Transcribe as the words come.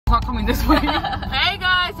not coming this way. Hey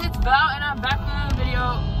guys, it's Val and I'm back with another video.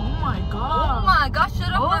 Oh my god. Oh my gosh,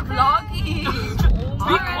 shut up, we're vlogging.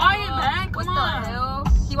 Be quiet, man. Come what on. the hell?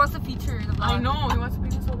 He wants to feature the vlog. I know, he wants to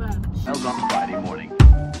be so bad. That was on Friday morning.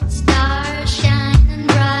 Stars shining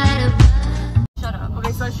bright above. Shut up.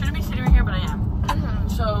 Okay, so I shouldn't be sitting right here, but I am.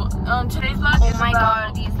 So, today's vlog is Oh my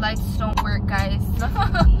god, these lights don't work, guys.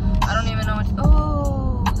 I don't even know what to...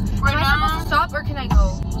 Oh. Right Am I now, supposed to stop or can I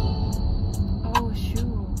go? oh shoot.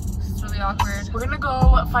 This is really awkward. We're gonna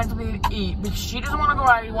go find something to eat because she doesn't want to go.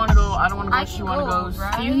 I want to go. I don't want to go. I She can want to go, go.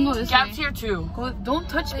 right? You can go this Gab's way. here too. Go, don't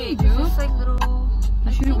touch me, Wait, dude. there's just like little...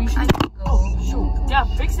 We should. I can go. Oh shoot. Gab,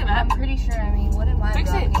 fix it, I'm man. pretty sure, I mean, what am I Fix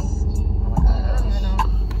it. vlogging? Oh my god, I don't even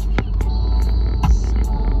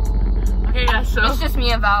know. Okay, guys. So It's just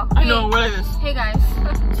me and Val. I Hey. know. What is this? Hey guys.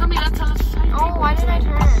 Tell me that. Tell us. Oh, why did I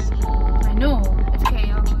turn? I know. It's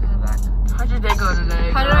okay, I'll go to the back. How'd your day go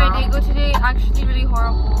today? How did girl? my day go today? Actually, really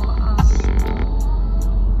horrible.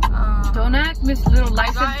 Don't act, Miss Little I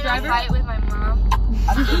License got in a Driver. fight with my mom.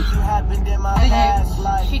 I think you happened in my past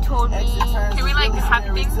life. She told me. Can we like have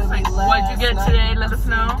things like what'd you get today? Let us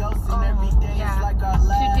know. Yeah.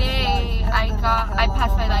 Today I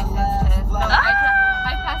passed my license test. No,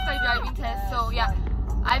 I passed my driving test. So yeah,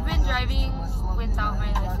 I've been driving without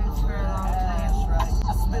my license for a long time.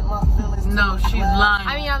 No, she's lying.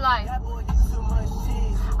 I mean, I lied.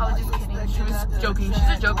 I was just kidding. She was joking. She's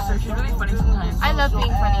a jokester. She's really funny sometimes. I love being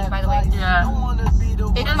funny, by the way. Yeah.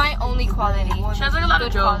 It's my only quality. She has like a lot of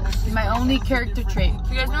Good jokes. quality. My only character trait.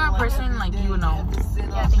 If you guys know her person, like you would know.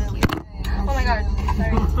 Yeah, thank you. Oh my god.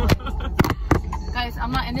 Sorry. Guys,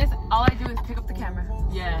 I'm not in this. All I do is pick up the camera.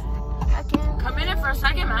 Yeah. Again. Come in it for a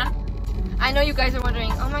second, man. I know you guys are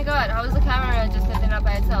wondering, oh my god, how is the camera just lifting up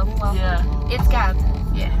by itself? Well, Yeah. it's Gab,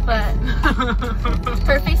 Yeah. but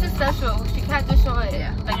her face is special. She can't just show it.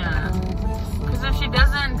 Yeah. Like Yeah. Because if she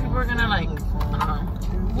doesn't, people are gonna like, I don't know.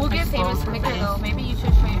 we'll get Expose famous her quicker face. though. Maybe you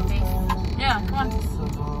should show your face. Yeah, come on.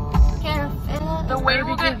 Can't feel it. The way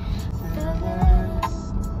we'll get.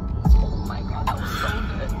 Oh my god, that was so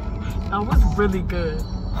good. That was really good.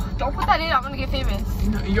 Don't put that in, I'm gonna get famous.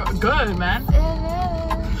 No, you're good, man.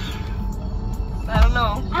 I don't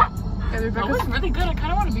know. That was really good. I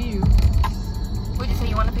kind of want to be you. What'd you say,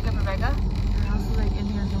 you want to pick up Rebecca? Her house is like in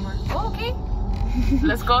here somewhere. Oh, okay.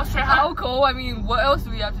 Let's go say hi. I'll go. I mean, what else do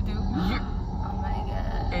we have to do? You- Oh my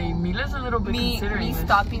god. Hey, Mila's a little bit Me considering this.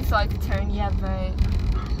 stopping so I could turn, yeah, but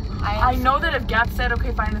I know that if Gab said,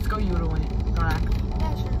 okay, fine, let's go, you would have went. Don't act.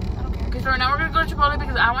 Yeah, sure. I don't care. Okay, so right now we're gonna go to Chipotle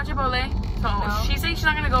because I want Chipotle. So No. she's saying she's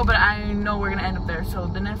not gonna go, but I know we're gonna end up there. So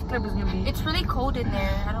the next clip is gonna be. It's really cold in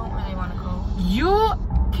there. I don't really want to go. You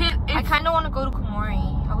can. I kind of want to go to Komori.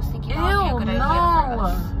 I was thinking that would be a Ew, good idea for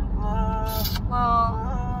us.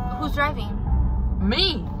 Well, who's driving?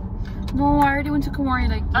 Me. No, I already went to Komori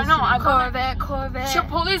like. I know. I got Corvette.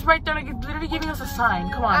 Chipotle's right there. Like it's literally giving us a sign.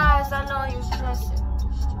 Come on. Eyes, I know you're stressing.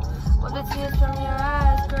 Well, the tears from your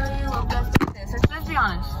eyes, girl, you a blessing. Let's be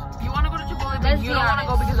honest. You want to go to Chipotle, but Let's you be don't want to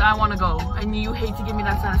go honest. because I want to go, and you hate to give me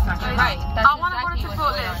that satisfaction. Right. That's I want to exactly go to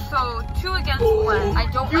what's Chipotle. going on. So 2 against 1. I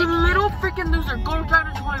don't You like little freaking loser. Go drive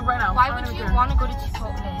to Chipotle right now. Why I would don't you care. want to go to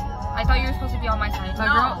Chipotle? I thought you were supposed to be on my side. That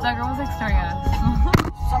No. girl was like staring at us.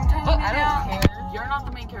 Sometimes I don't care. You're not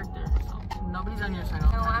the main character, so nobody's on your side. No,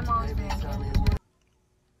 I'm always there.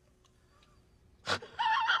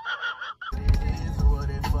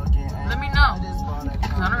 Let me know. 'Cause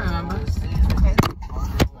I don't remember. Okay. Oh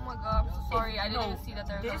my god, I'm so sorry. I didn't even see that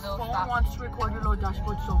there was This a little phone stop. wants to record your little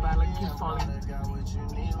dashboard so bad, like it keeps falling.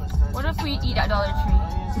 What if we eat at Dollar Tree?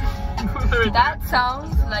 That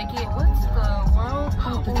sounds like it. What's the world?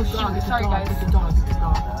 Oh, it's a dog, it's a Sorry, dog, guys. it's a dog, it's a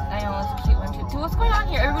dog. I know, it's a cute one too. Dude, what's going on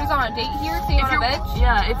here? Everybody's on a date here, sitting If on a you're, bench.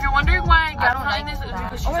 yeah, if you're wondering why I I got don't behind like this, it's that.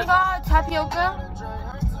 because she's Oh my god, tapioca.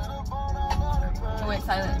 Oh wait,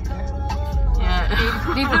 silent. Yeah.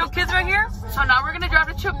 These little kids right here. So now we're gonna drive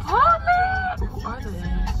to Chipotle. Who are they?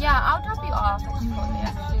 Yeah, I'll drop you off at Chipotle.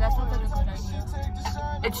 Actually, that sounds like a good idea.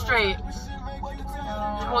 It's straight. No.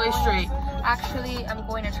 Chipotle's straight. Actually, I'm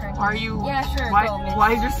going to turn. Are you? Yeah, sure. Why? Go, miss.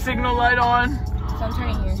 Why is your signal light on? So I'm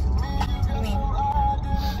turning here. What do you mean?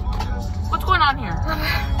 What's going on here? I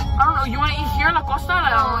don't know. You want to eat here in La Costa?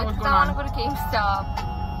 Like, I don't know No, what's it's going I on. want to go to GameStop.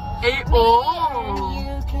 Hey, oh.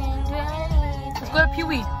 You can wait. Let's go to Pee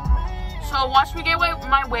Wee. So watch me get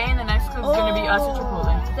my way in the next clip is gonna be us at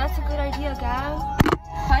Chipotle. That's a good idea, Gab.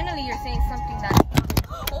 Finally, you're saying something that.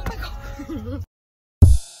 Oh my god.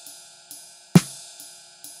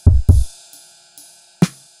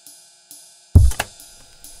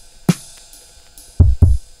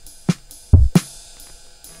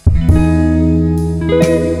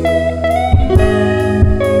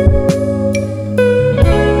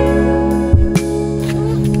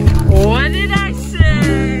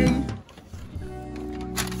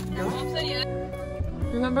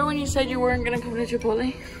 weren't gonna come to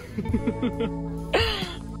Chipotle?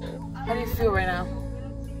 How do you feel right now?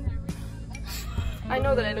 I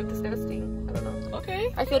know that I look disgusting. I don't know.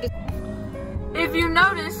 Okay. I feel If you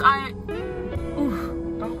notice, oof,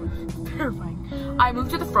 that was terrifying. I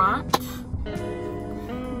moved to the front.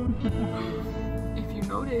 If you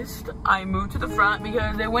noticed, I moved to the front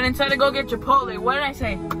because they went inside to go get Chipotle. What did I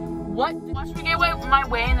say? What? Watch me get my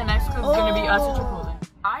way, and the next is gonna be us at Chipotle.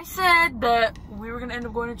 I said that we were gonna end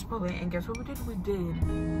up going to Chipotle, and guess what we did? We did.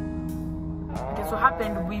 Guess what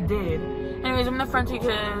happened? We did. Anyways, I'm in the front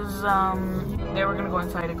because they were gonna go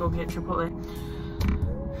inside to go get Chipotle.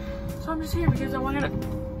 So I'm just here because I wanted to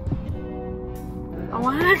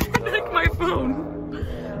connect my phone.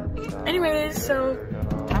 Anyways, so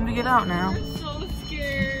time to get out now. I'm so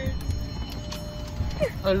scared.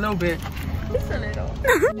 A little bit. Just a little.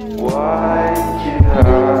 Why'd you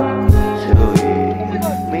have to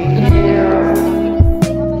leave me here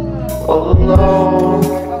all alone?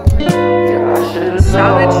 Yeah, I should've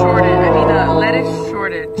Salad known. shorted. I mean, lettuce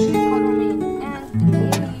shorted.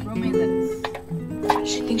 Romaine lettuce.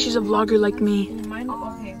 She thinks she's a vlogger like me. Mine,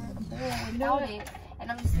 okay. Without it.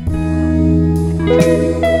 And I'm just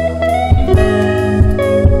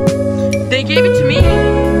They gave it to me.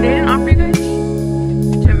 They didn't offer you guys?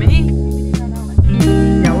 To me?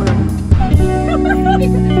 Yeah, whatever.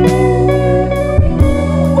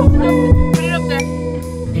 Put it up there.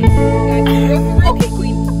 Okay,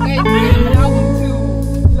 queen. Guys, we have an album too.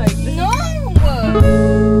 Like, no.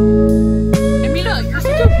 Emilia, you're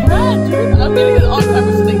such a brat, dude. I'm getting it on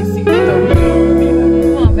camera so they can see me.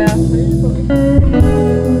 Come on, Beth.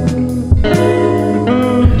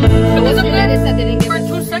 It wasn't lettuce that didn't give For us.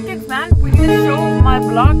 2 seconds, man. We need to show my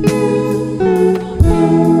vlog.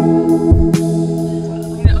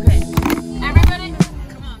 Okay. Everybody,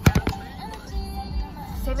 come on.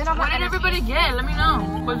 Save it on What my did everybody get? Let me know.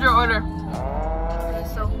 What's your order?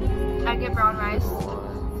 So, I get brown rice.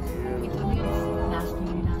 Pizza beans.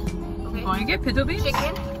 Okay. Oh, you get pito beans?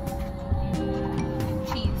 Chicken.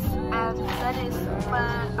 Cheese. And lettuce. But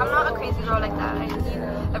I'm not a crazy girl like that. I just eat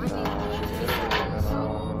everything. So,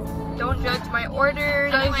 don't judge my order.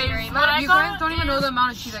 Don't Anyways, worry, what I you got guys don't even know the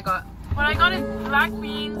amount of cheese I got. What I got is black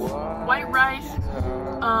beans, white rice,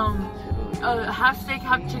 a half steak,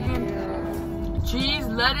 half chicken, cheese,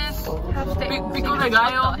 lettuce, pico de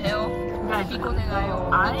gallo. Guys, Pico de gallo.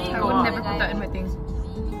 I would never put that in my things.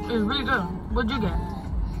 It's really good. What'd you get?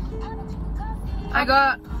 I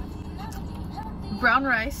got brown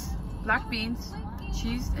rice, black beans,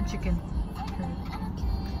 cheese, and chicken.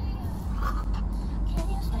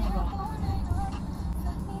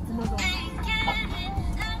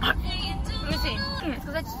 Let me see. It's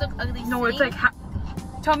because I just look ugly. No, it's like,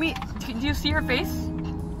 tell me, do you see her face?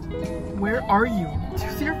 Where are you? Do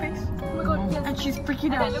you see her face? Oh my god, yes. And she's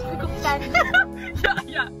freaking And I out. look like a fat.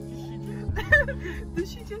 Yeah. Did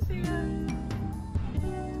she just say that?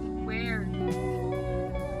 Where?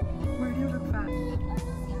 Where do you look fat?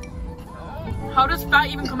 How does fat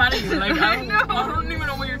even come out of you? Like, I I know. don't even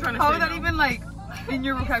know what you're trying to How say. is that even like in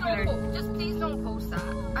your vocabulary? Just please don't post that.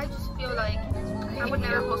 I just feel like I would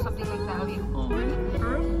never post something like that of you. Oh, really?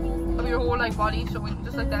 For real? Of your whole like body showing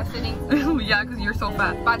just like that sitting. Yeah, because you're so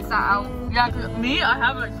fat. Bad that out. Yeah, 'cause me, I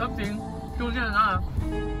have like something. Who's gonna not?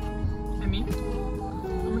 And me?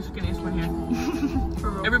 I'm the skinniest one here. For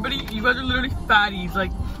real. Everybody, you guys are literally fatties.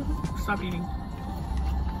 Like, stop eating.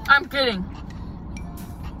 I'm kidding.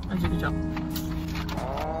 As you can tell.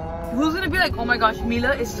 Who's gonna be like, oh my gosh,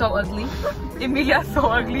 Mila is so ugly. Emilia's so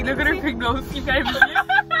ugly. Look at her big nose. You can't even see it.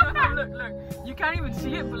 Look. You can't even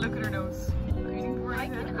see it, but look at her nose. Why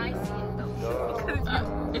can I see it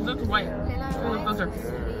though? It looks white. Look closer.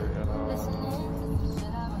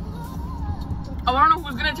 I want to know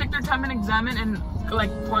who's gonna take their time and examine and like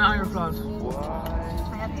point out your flaws.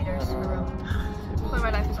 I have haters for real. But my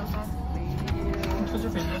life is so sad. What's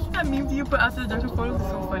your favorite? That meme you put after the Dr. photos is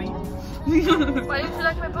so funny. Why didn't you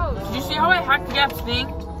like my post? Did you see how I hacked Gap's thing?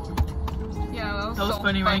 Yeah, that was so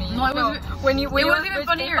funny, right? No, it wasn't. When you It wasn't even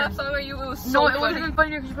funnier. I saw you, it was so No, it funny. wasn't even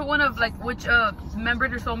funny because she put one of like which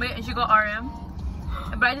membered her soulmate and she got RM.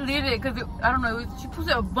 But I deleted it because I don't know. She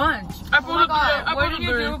posted a bunch. I Oh my God, I What did you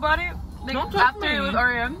posted do about it? Like Don't talk after to it me. was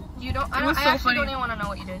RM, You don't. It I was so actually funny. don't even want to know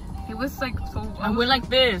what you did. it was like so. I went like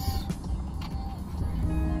this.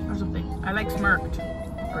 Or something. I like smirked.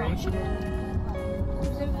 Right? It's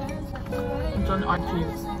on the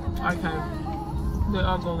archive. They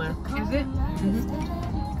all go there. Is it?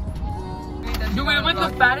 Dude, we went the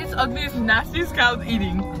fattest, ugliest, nastiest cows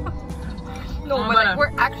eating. No, Oh, but but, like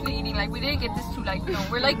we're actually eating. Like we didn't get this to like. No,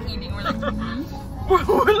 we're like eating. We're like.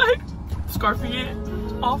 we're like scarfing it.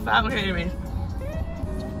 All fat. Okay, anyways.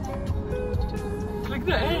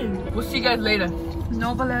 make the end. We'll see you guys later.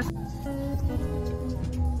 No, but let's.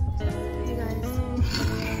 Hey guys.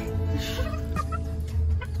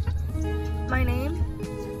 My name?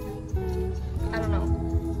 I don't know.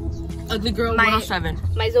 Ugly Girl My- 107.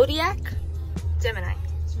 My zodiac? Gemini.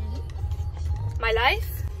 My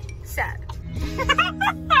life? Sad.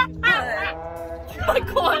 Oh my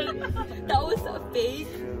god, that was a face.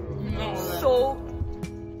 So,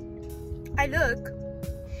 I look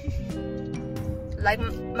like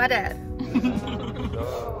my dad.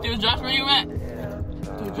 Dude, Josh, where you at?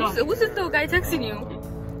 Dude, Josh. Who's this little guy texting you?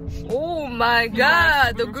 Oh my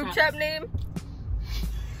god, the group chat name.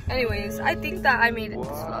 Anyways, I think that I made it this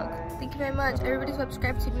vlog. Thank you very much. Everybody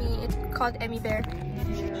subscribe to me. It's called Emmy Bear.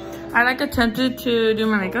 I like attempted to do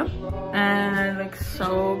my makeup and I look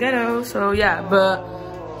so ghetto, so yeah, but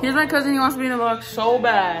here's my cousin, he wants to be in the vlog so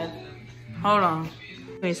bad. Hold on.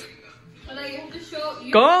 Please.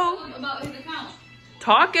 Go! About his account.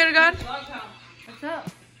 Talk, Edgar. What's up?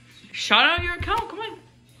 Shout out your account, come on.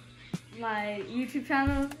 My YouTube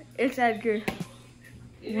channel, it's Edgar.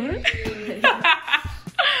 What?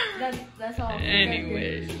 That's all.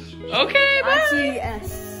 Anyways. Okay, bye.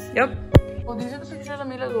 ICS. Yep. Well, these are the pictures of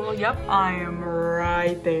me. Yep, I am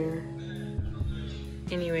right there.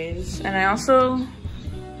 Anyways, and I also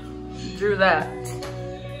drew that.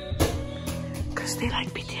 Because they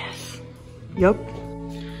like BTS. Yep.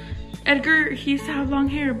 Edgar, he used to have long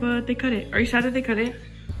hair, but they cut it. Are you sad that they cut it?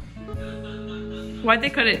 Why'd they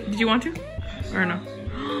cut it? Did you want to? Or no?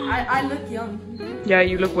 I look young. Yeah,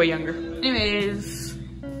 you look way younger. Anyways.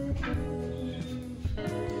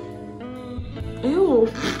 Ew.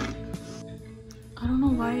 I don't know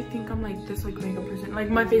why I think I'm like this, like makeup person. Like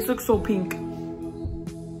my face looks so pink.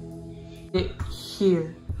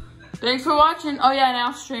 Here. Thanks for watching. Oh yeah,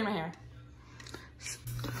 now straighten my hair.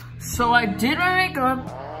 So I did my makeup.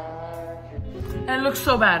 And it looks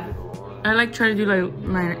so bad. I like try to do like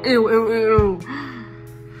liner. Ew, ew, ew.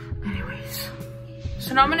 Anyways.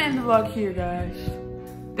 So now I'm gonna end the vlog here, guys.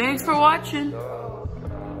 Thanks for watching.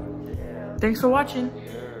 Thanks for watching.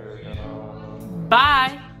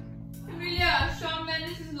 Bye. Yeah, Shawn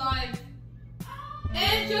Mendes is live.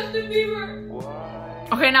 And Justin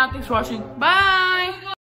Bieber. Okay, now thanks for watching. Bye.